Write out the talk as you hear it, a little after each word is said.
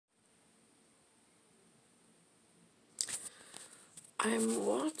I'm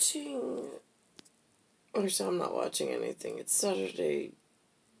watching, or so I'm not watching anything. It's Saturday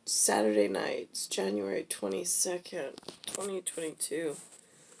night. It's January 22nd, 2022.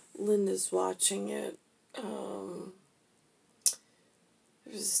 Linda's watching it. There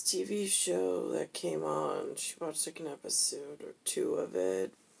was this TV show that came on. She watched like an episode or two of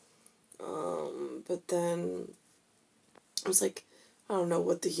it. But then I was like, I don't know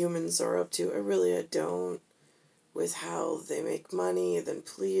what the humans are up to. I don't. With how they make money, then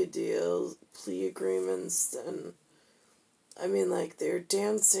plea deals, plea agreements, then I mean, like, they're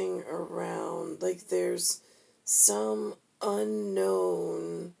dancing around, like, there's some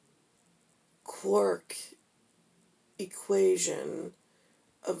unknown quark equation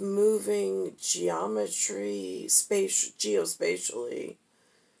of moving geospatially,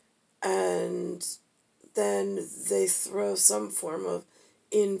 and then they throw some form of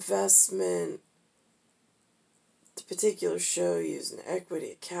investment, the particular show using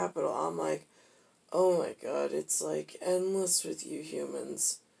equity capital. I'm like, oh my god, it's like endless with you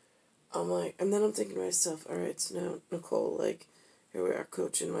humans. I'm like, and then I'm thinking to myself, alright, so now, Nicole, like, here we are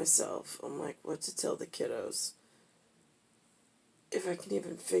coaching myself. I'm like, what to tell the kiddos? If I can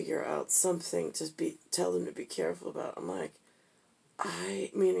even figure out something to tell them to be careful about, I'm like,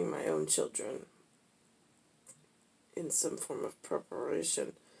 meaning my own children, in some form of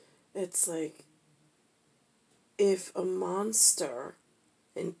preparation, it's like, if a monster,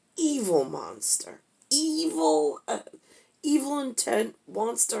 an evil monster, evil intent,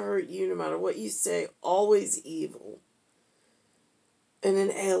 wants to hurt you no matter what you say, always evil, and an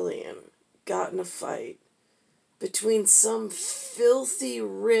alien got in a fight between some filthy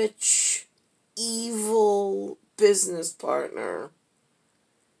rich evil business partner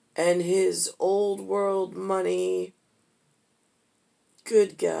and his old world money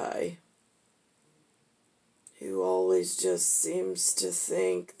good guy who always just seems to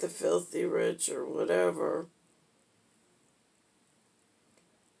think the filthy rich or whatever.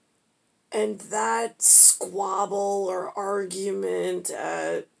 And that squabble or argument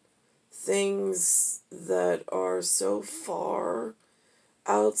at things that are so far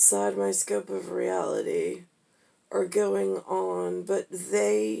outside my scope of reality are going on, but if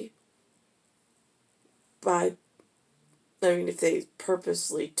they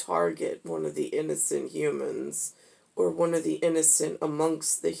purposely target one of the innocent humans, or one of the innocent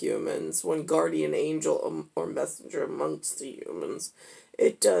amongst the humans, one guardian angel or messenger amongst the humans,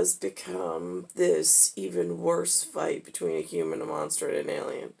 it does become this even worse fight between a human, a monster, and an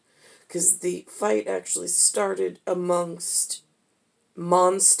alien. Because the fight actually started amongst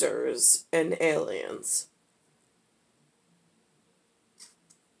monsters and aliens.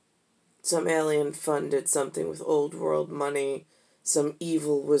 Some alien funded something with old world money. Some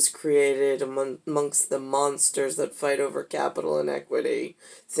evil was created amongst the monsters that fight over capital and equity,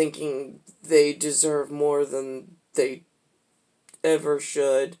 thinking they deserve more than they ever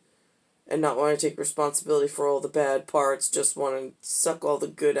should, and not want to take responsibility for all the bad parts, just want to suck all the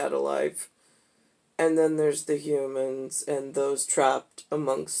good out of life. And then there's the humans, and those trapped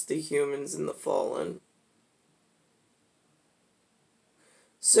amongst the humans and the fallen.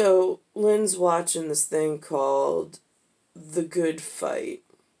 So, Lynn's watching this thing called The Good Fight.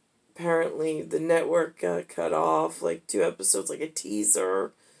 Apparently, the network got cut off, like 2 episodes, like a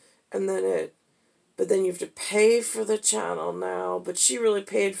teaser, and but then you have to pay for the channel now, but she really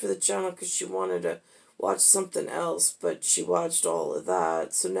paid for the channel because she wanted to watch something else, but she watched all of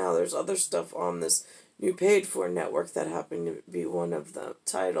that, so now there's other stuff on this new paid-for network that happened to be one of the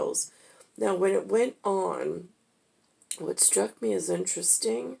titles. Now, when it went on, what struck me as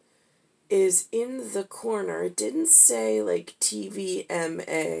interesting is in the corner, it didn't say like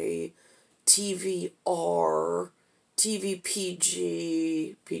TVMA, TVR,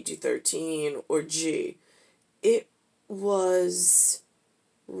 TVPG, PG-13, or G. It was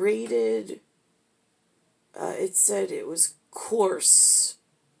rated, it said it was Coarse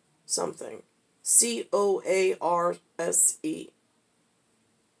something. Coarse.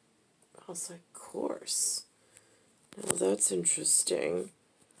 I was like, Coarse. Well, that's interesting.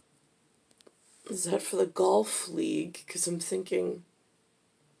 Is that for the golf league? Because I'm thinking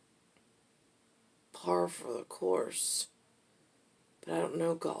par for the course. But I don't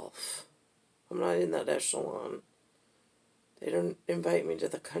know golf. I'm not in that echelon. They don't invite me to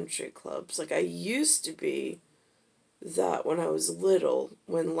the country clubs. Like, I used to be that when I was little,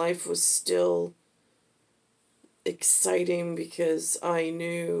 when life was still exciting because I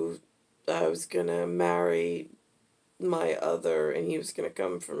knew I was going to marry my other and he was going to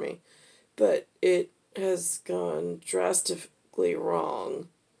come for me. But it has gone drastically wrong.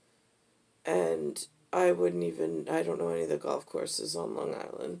 And I don't know any of the golf courses on Long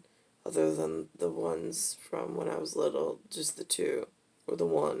Island other than the ones from when I was little, just the two, or the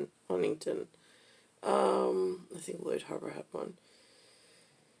one, Huntington. I think Lloyd Harbor had one.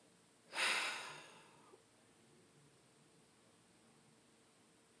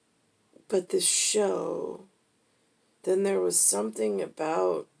 But this show, then there was something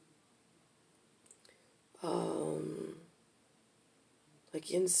about, like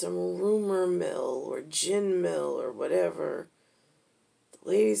in some rumor mill or gin mill or whatever, the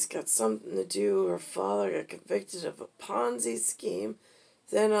lady's got something to do. Her father got convicted of a Ponzi scheme.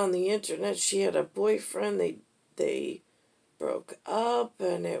 Then on the internet, she had a boyfriend. They broke up,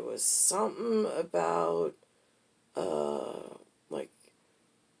 and it was something about, like,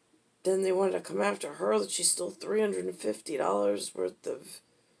 then they wanted to come after her that she stole $350 worth of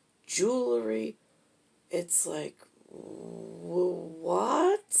jewelry. It's like,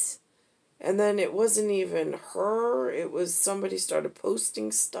 what? And then it wasn't even her. It was somebody started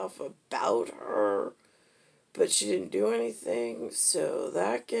posting stuff about her, but she didn't do anything. So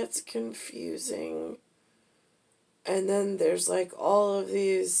that gets confusing. And then there's like all of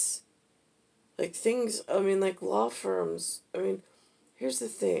these, like, things, I mean, like law firms. I mean, here's the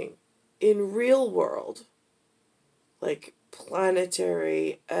thing. In real world, like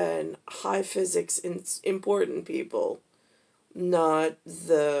planetary and high physics important people, not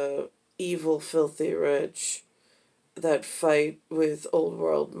the evil, filthy rich that fight with old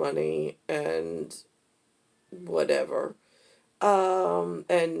world money and whatever,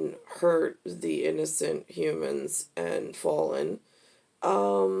 and hurt the innocent humans and fallen.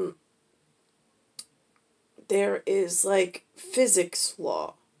 There is like physics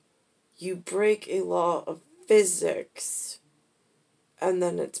law. You break a law of physics, and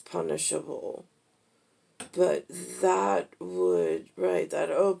then it's punishable. But that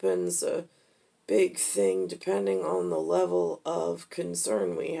opens a big thing depending on the level of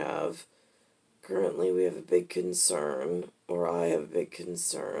concern we have. Currently, we have a big concern, or I have a big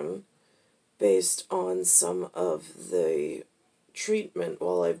concern, based on some of the treatment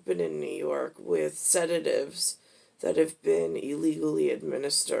while I've been in New York with sedatives that have been illegally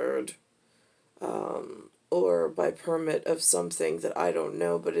administered, or by permit of something that I don't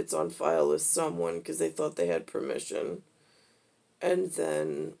know, but it's on file with someone because they thought they had permission. And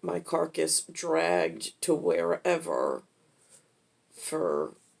then my carcass dragged to wherever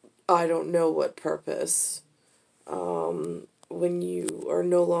for I don't know what purpose. When you are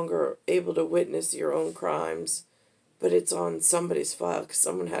no longer able to witness your own crimes, but it's on somebody's file because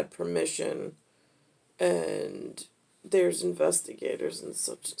someone had permission, and there's investigators and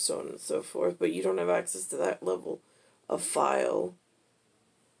such, so on and so forth, but you don't have access to that level of file.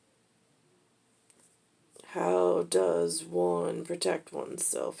 How does one protect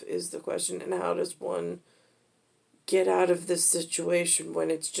oneself is the question, and how does one get out of this situation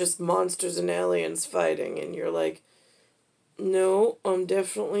when it's just monsters and aliens fighting, and you're like, no, I'm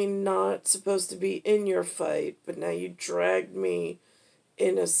definitely not supposed to be in your fight, but now you dragged me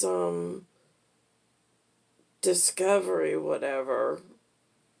into some discovery, whatever,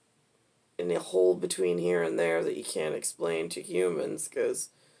 in a hole between here and there that you can't explain to humans because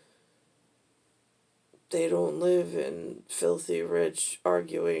they don't live in filthy rich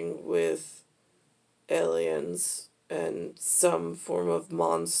arguing with aliens and some form of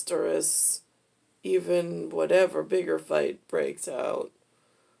monstrous, even whatever bigger fight breaks out.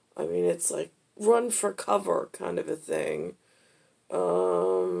 I mean, it's like run for cover kind of a thing.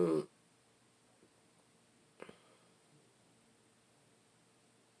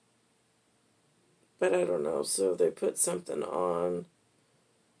 But I don't know, so they put something on.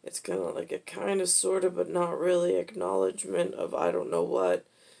 It's kind of like a kind of, sort of, but not really acknowledgement of I don't know what,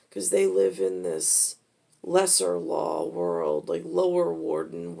 because they live in this lesser law world, like lower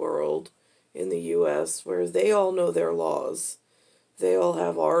warden world in the U.S., where they all know their laws. They all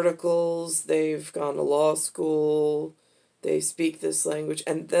have articles, they've gone to law school, they speak this language,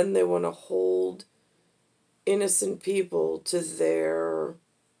 and then they want to hold innocent people to their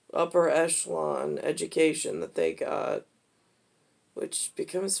upper echelon education that they got, which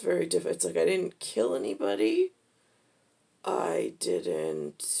becomes very difficult. It's like, I didn't kill anybody. I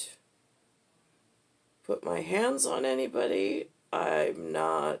didn't put my hands on anybody. I'm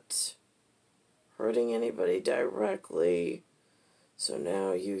not hurting anybody directly. So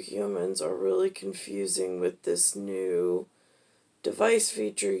now you humans are really confusing with this new device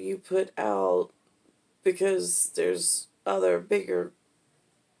feature you put out because there's other bigger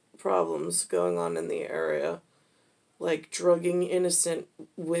problems going on in the area, like drugging innocent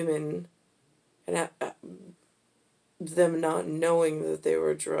women and them not knowing that they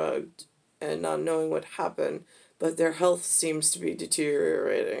were drugged and not knowing what happened, but their health seems to be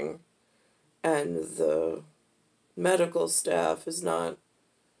deteriorating, and the medical staff is not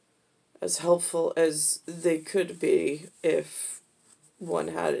as helpful as they could be if one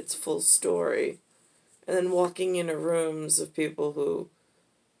had its full story. And then walking into rooms of people who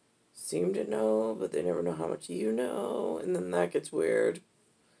seem to know, but they never know how much you know, and then that gets weird.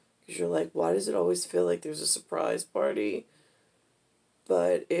 Because you're like, why does it always feel like there's a surprise party?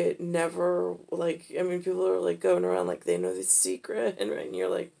 But it never, like, I mean, people are, like, going around like they know the secret, and you're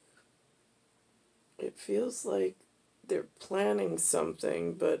like, it feels like they're planning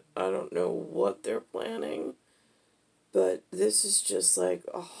something, but I don't know what they're planning. But this is just, like,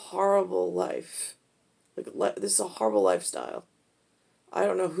 a horrible life. This is a horrible lifestyle. I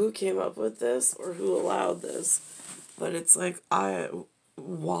don't know who came up with this or who allowed this, but it's like,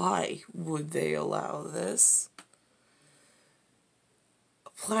 why would they allow this? A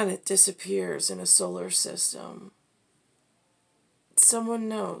planet disappears in a solar system. Someone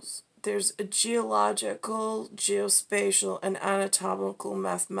knows. There's a geological, geospatial, and anatomical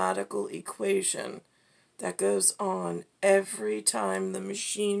mathematical equation that goes on every time the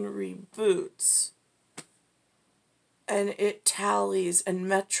machine reboots. And it tallies and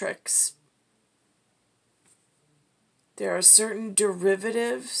metrics. There are certain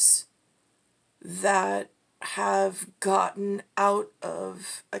derivatives that have gotten out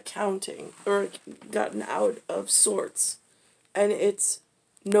of accounting or gotten out of sorts, and it's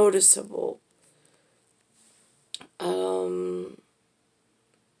noticeable. The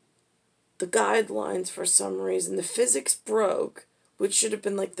guidelines, for some reason, the physics broke, which should have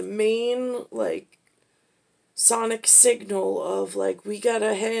been like the main, like, sonic signal of, like, we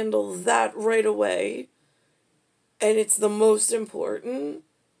gotta handle that right away, and it's the most important,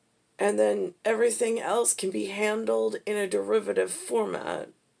 and then everything else can be handled in a derivative format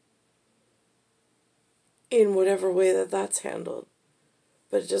in whatever way that that's handled.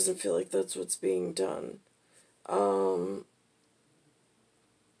 But it doesn't feel like that's what's being done.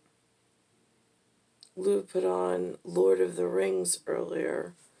 Lou put on Lord of the Rings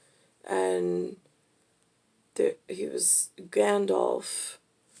earlier, and Gandalf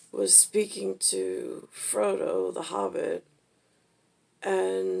was speaking to Frodo, the Hobbit,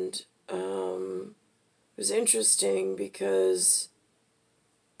 and it was interesting because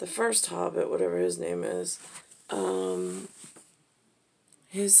the first Hobbit, whatever his name is,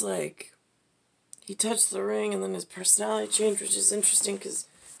 his, like, he touched the ring and then his personality changed, which is interesting because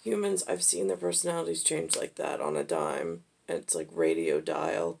humans, I've seen their personalities change like that on a dime, and it's like radio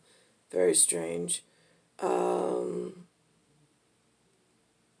dial, very strange.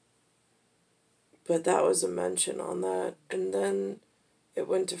 But that was a mention on that. And then it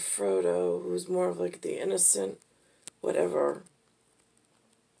went to Frodo, who's more of like the innocent, whatever.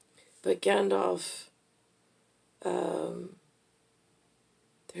 But Gandalf,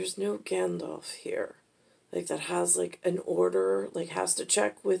 there's no Gandalf here. Like, that has, like, an order, like, has to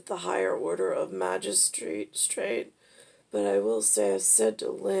check with the higher order of magistrate. But I will say, I said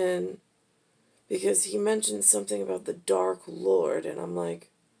to Lynn, because he mentioned something about the Dark Lord, and I'm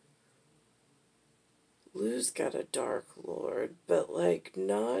like, Lou's got a Dark Lord, but, like,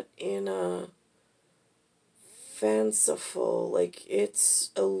 not in a fanciful, like,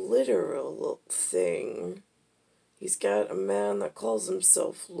 it's a literal thing. He's got a man that calls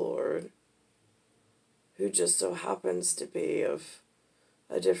himself Lord, who just so happens to be of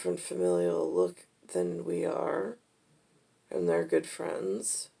a different familial look than we are, and they're good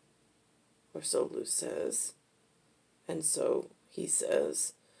friends, or so Lou says, and so he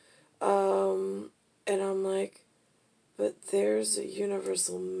says. And I'm like, but there's a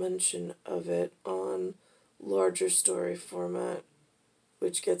universal mention of it on larger story format,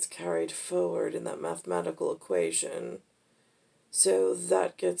 which gets carried forward in that mathematical equation. So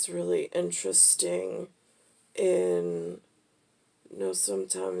that gets really interesting in,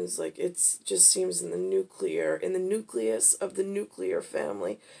 sometimes, like, it's just seems in the nucleus of the nuclear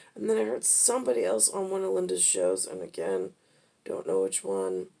family. And then I heard somebody else on one of Linda's shows, and again, don't know which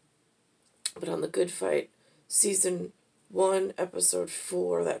one, but on The Good Fight, season 1, episode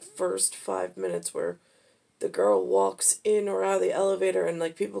 4, that first 5 minutes where the girl walks in or out of the elevator and,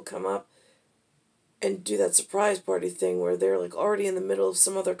 like, people come up and do that surprise party thing where they're, like, already in the middle of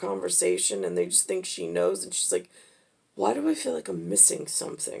some other conversation and they just think she knows, and she's like, why do I feel like I'm missing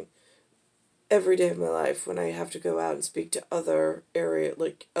something every day of my life when I have to go out and speak to other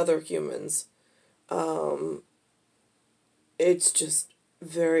humans? It's just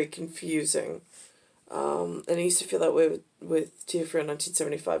very confusing. And I used to feel that way with Tia Friend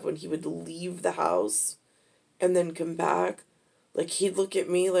 1975 when he would leave the house and then come back. Like, he'd look at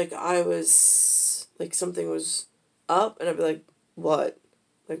me like I was, like something was up, and I'd be like, what?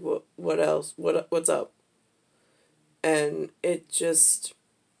 Like, what else? What's up? And it's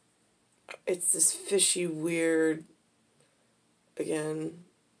this fishy, weird, again,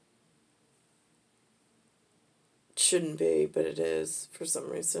 shouldn't be, but it is for some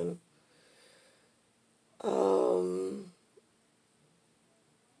reason.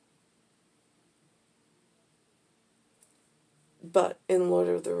 But in Lord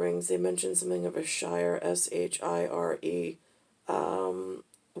of the Rings, they mentioned something of a Shire, Shire,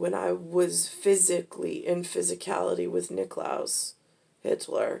 when I was physically in physicality with Niklaus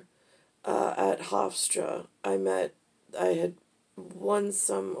Hitler at Hofstra. I had won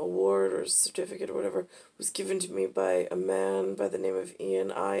some award or certificate or whatever, was given to me by a man by the name of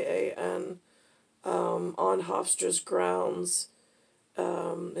Ian, Ian, on Hofstra's grounds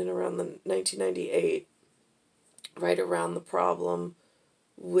in around the 1998, right around the problem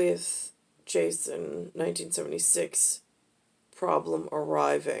with Jason, 1976 problem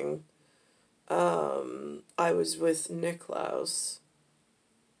arriving. I was with Niklaus,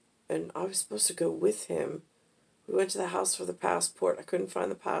 and I was supposed to go with him. We went to the house for the passport. I couldn't find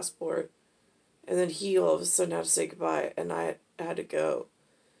the passport. And then he all of a sudden had to say goodbye, and I had to go.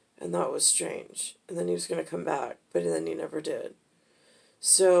 And that was strange. And then he was going to come back, but then he never did.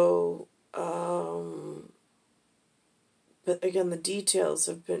 So, but again, the details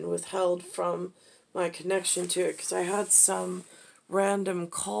have been withheld from my connection to it, because I had some random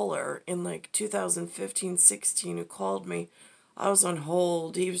caller in like 2015-16 who called me. I was on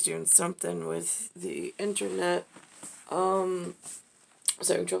hold. He was doing something with the internet. I was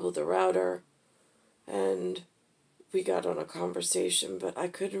having trouble with the router, and we got on a conversation, but I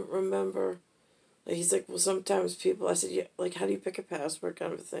couldn't remember. Like, he's like, well, sometimes people, I said, yeah, like, how do you pick a password,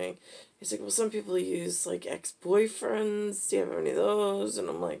 kind of a thing. He's like, well, some people use, like, ex-boyfriends. Do you have any of those? And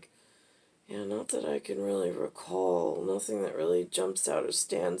I'm like, yeah, not that I can really recall. Nothing that really jumps out or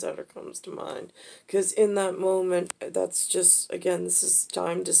stands out or comes to mind. Because in that moment, that's just, again, this is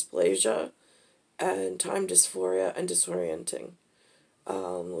time dysplasia and time dysphoria and disorienting.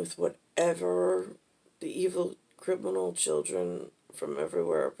 With whatever the evil criminal children from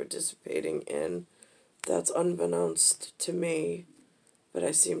everywhere are participating in, that's unbeknownst to me, but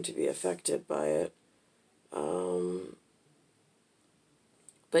I seem to be affected by it.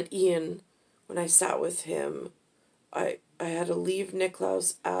 But Ian, when I sat with him, I had to leave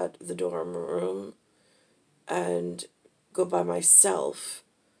Niklaus at the dorm room and go by myself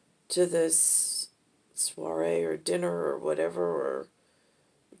to this soiree or dinner or whatever, or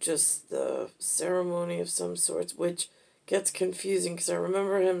just the ceremony of some sorts, which gets confusing because I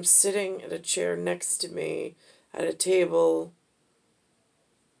remember him sitting at a chair next to me at a table,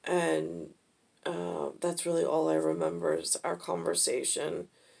 and that's really all I remember is our conversation,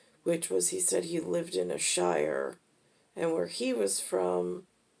 which was he said he lived in a shire, and where he was from,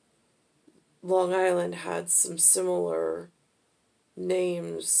 Long Island had some similar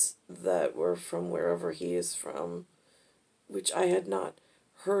names that were from wherever he is from, which I had not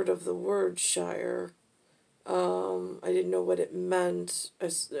heard of the word shire. I didn't know what it meant. I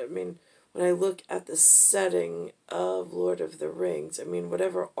mean, when I look at the setting of Lord of the Rings, I mean,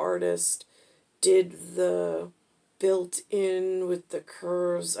 whatever artist did the built in with the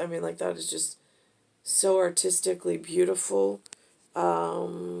curves, I mean, like, that is just so artistically beautiful.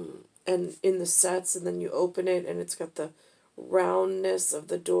 And in the sets, and then you open it, and it's got the roundness of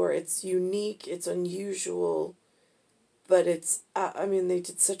the door. It's unique, it's unusual, but it's, I mean, they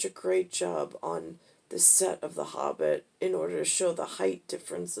did such a great job on the set of The Hobbit in order to show the height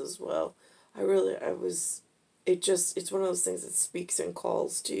difference as well. It's one of those things that speaks and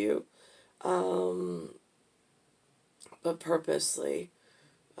calls to you, but purposely.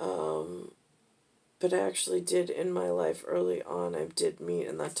 But I actually did, in my life early on, I did meet,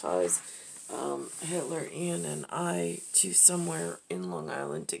 and that ties Hitler, Ian, and I to somewhere in Long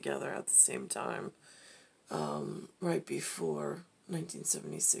Island together at the same time, right before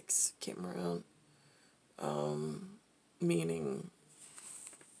 1976 came around. Meaning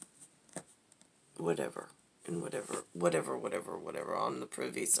whatever on the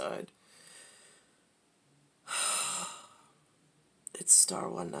privy side. It's star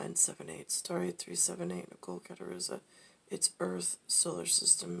 1978, star 8378, Nicole, Cattaruzza. It's Earth, solar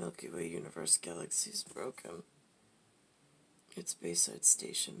system, Milky Way, universe, galaxies, broken. It's Bayside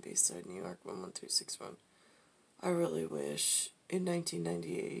Station, Bayside, New York, 11361. I really wish in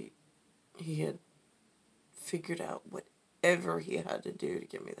 1998 he had figured out whatever he had to do to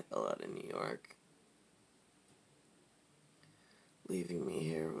get me the hell out of New York. Leaving me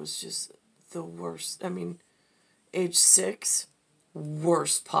here was just the worst. I mean, age 6,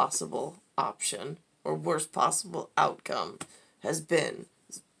 worst possible option or worst possible outcome has been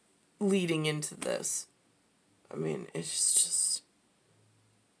leading into this. I mean, it's just...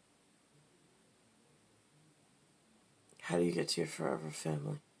 How do you get to your forever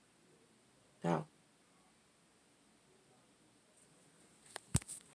family? How?